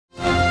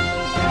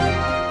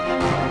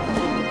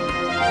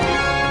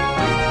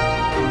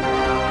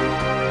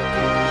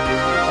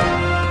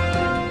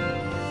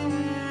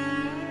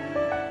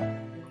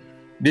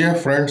Dear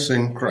friends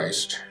in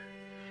Christ,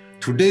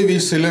 today we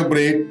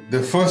celebrate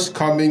the first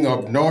coming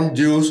of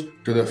non-Jews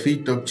to the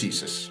feet of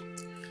Jesus.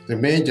 The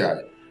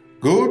Magi,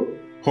 good,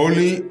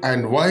 holy,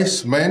 and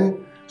wise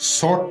men,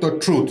 sought the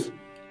truth,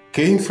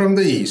 came from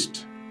the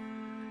east.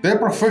 Their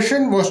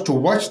profession was to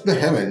watch the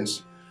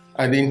heavens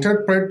and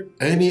interpret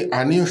any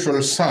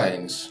unusual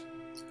signs.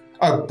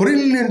 A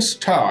brilliant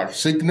star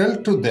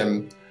signaled to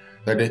them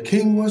that a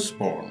king was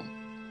born.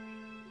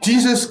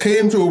 Jesus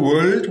came to a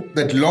world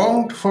that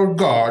longed for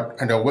God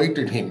and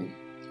awaited him.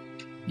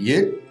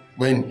 Yet,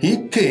 when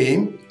he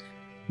came,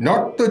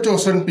 not the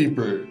chosen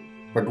people,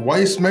 but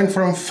wise men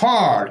from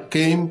far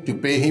came to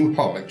pay him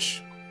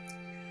homage.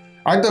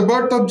 At the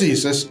birth of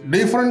Jesus,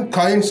 different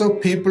kinds of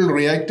people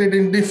reacted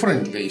in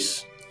different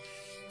ways.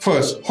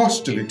 First,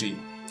 hostility,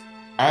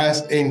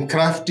 as in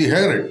crafty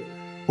Herod,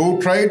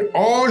 who tried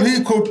all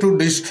he could to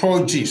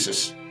destroy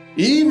Jesus,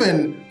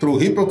 even through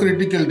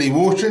hypocritical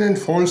devotion and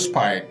false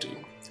piety.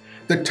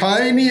 The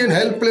tiny and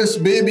helpless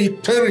baby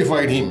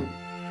terrified him,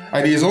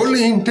 and his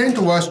only intent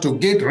was to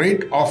get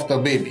rid of the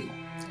baby.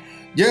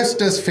 Just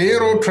as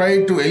Pharaoh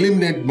tried to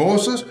eliminate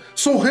Moses,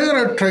 so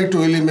Herod tried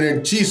to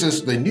eliminate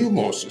Jesus, the new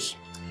Moses.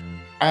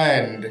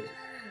 And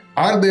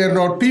are there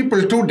not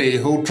people today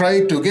who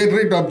try to get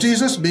rid of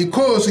Jesus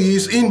because he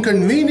is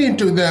inconvenient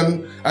to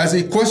them as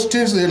he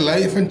questions their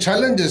life and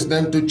challenges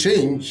them to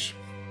change?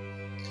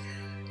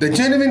 The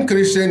genuine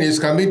Christian is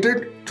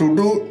committed to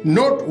do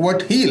not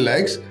what he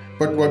likes,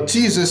 but what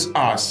Jesus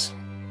asks.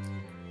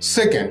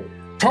 Second,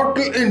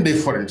 total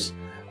indifference,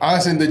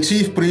 as in the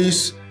chief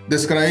priests, the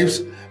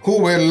scribes,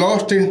 who were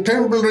lost in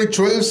temple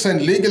rituals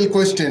and legal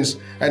questions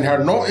and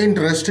had no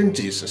interest in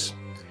Jesus.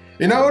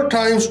 In our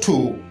times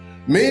too,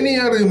 many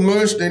are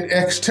immersed in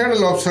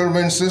external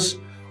observances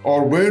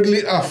or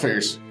worldly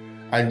affairs,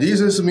 and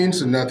Jesus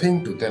means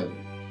nothing to them.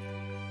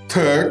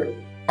 Third,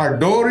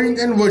 adoring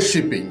and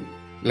worshipping,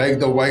 like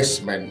the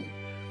wise men.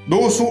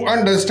 Those who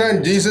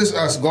understand Jesus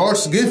as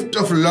God's gift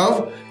of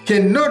love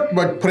cannot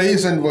but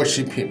praise and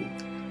worship him.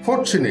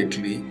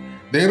 Fortunately,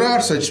 there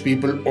are such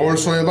people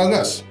also among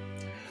us.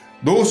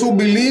 Those who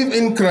believe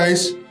in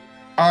Christ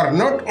are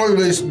not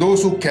always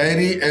those who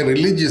carry a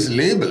religious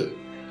label.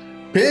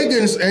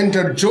 Pagans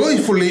enter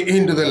joyfully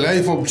into the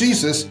life of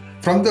Jesus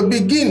from the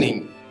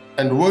beginning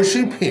and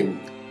worship him,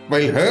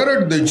 while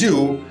Herod the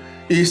Jew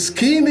is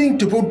scheming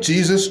to put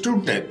Jesus to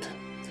death.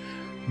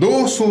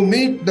 Those who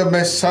meet the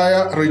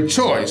Messiah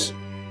rejoice,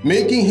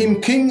 making him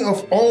king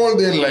of all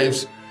their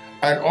lives,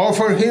 and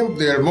offer him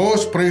their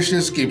most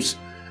precious gifts,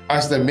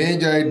 as the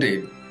Magi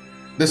did.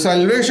 The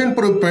salvation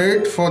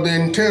prepared for the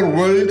entire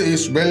world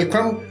is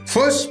welcomed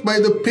first by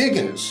the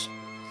pagans.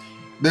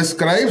 The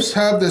scribes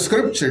have the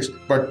scriptures,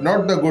 but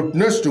not the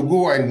goodness to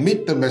go and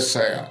meet the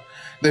Messiah.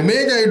 The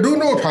Magi do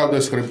not have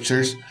the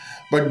scriptures,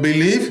 but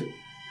believe,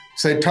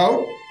 set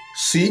out,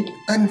 seek,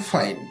 and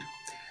find.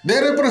 They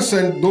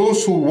represent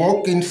those who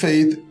walk in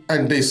faith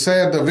and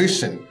desire the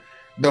vision.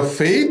 The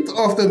faith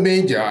of the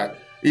Magi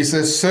is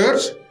a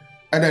search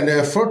and an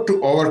effort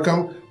to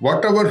overcome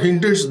whatever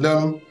hinders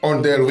them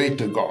on their way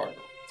to God.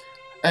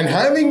 And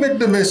having met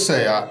the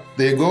Messiah,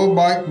 they go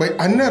back by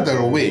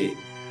another way.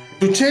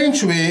 To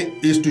change way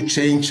is to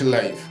change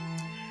life.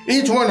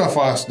 Each one of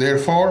us,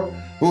 therefore,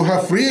 who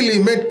have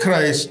really met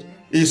Christ,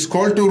 is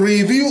called to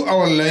review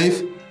our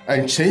life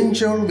and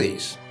change our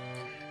ways.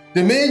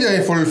 The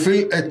Magi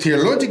fulfill a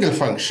theological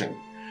function.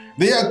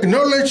 They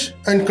acknowledge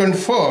and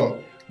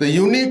confirm the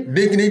unique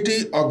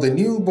dignity of the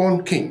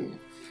newborn king.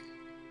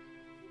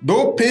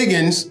 Though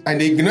pagans and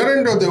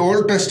ignorant of the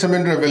Old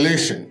Testament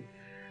revelation,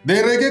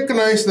 they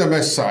recognize the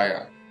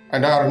Messiah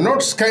and are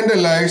not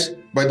scandalized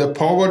by the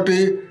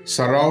poverty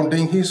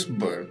surrounding his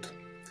birth.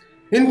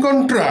 In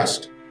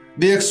contrast,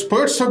 the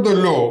experts of the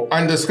law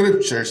and the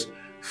scriptures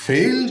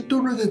fail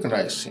to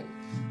recognize him.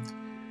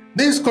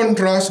 This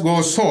contrast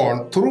goes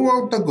on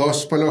throughout the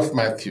Gospel of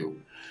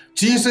Matthew.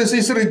 Jesus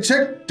is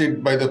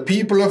rejected by the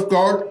people of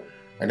God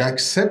and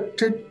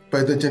accepted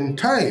by the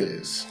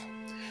Gentiles.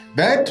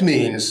 That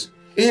means,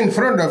 in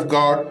front of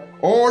God,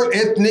 all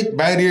ethnic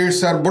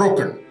barriers are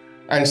broken,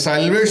 and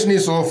salvation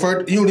is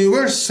offered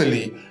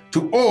universally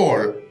to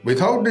all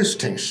without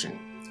distinction.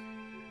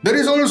 There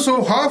is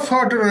also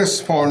half-hearted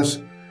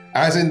response,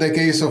 as in the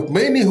case of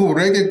many who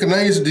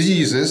recognized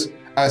Jesus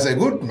as a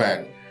good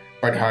man,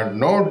 but had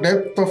no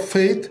depth of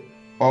faith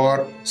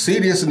or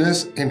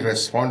seriousness in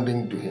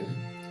responding to him.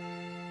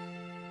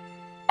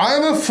 I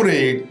am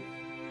afraid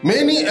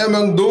many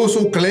among those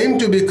who claim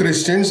to be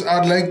Christians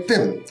are like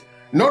them,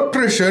 not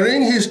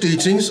treasuring his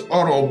teachings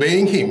or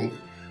obeying him,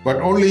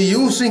 but only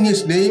using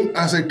his name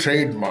as a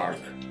trademark.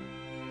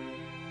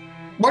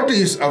 What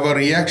is our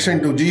reaction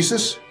to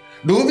Jesus?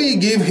 Do we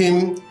give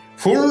him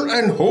full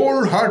and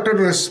wholehearted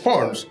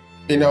response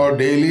in our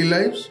daily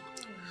lives?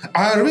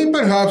 Are we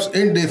perhaps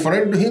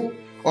indifferent to him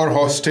or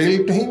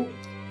hostile to him?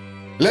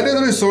 Let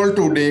us resolve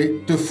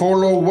today to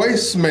follow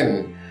wise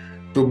men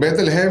to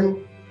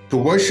Bethlehem, to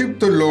worship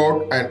the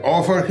Lord and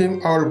offer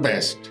him our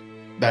best.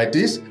 That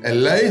is, a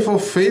life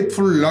of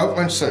faithful love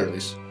and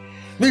service.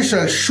 We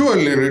shall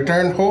surely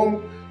return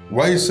home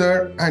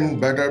wiser and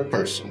better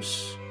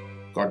persons.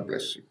 God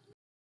bless you.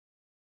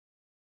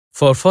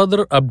 For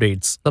further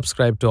updates,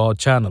 subscribe to our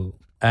channel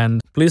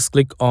and please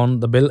click on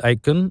the bell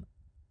icon.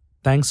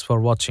 Thanks for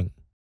watching.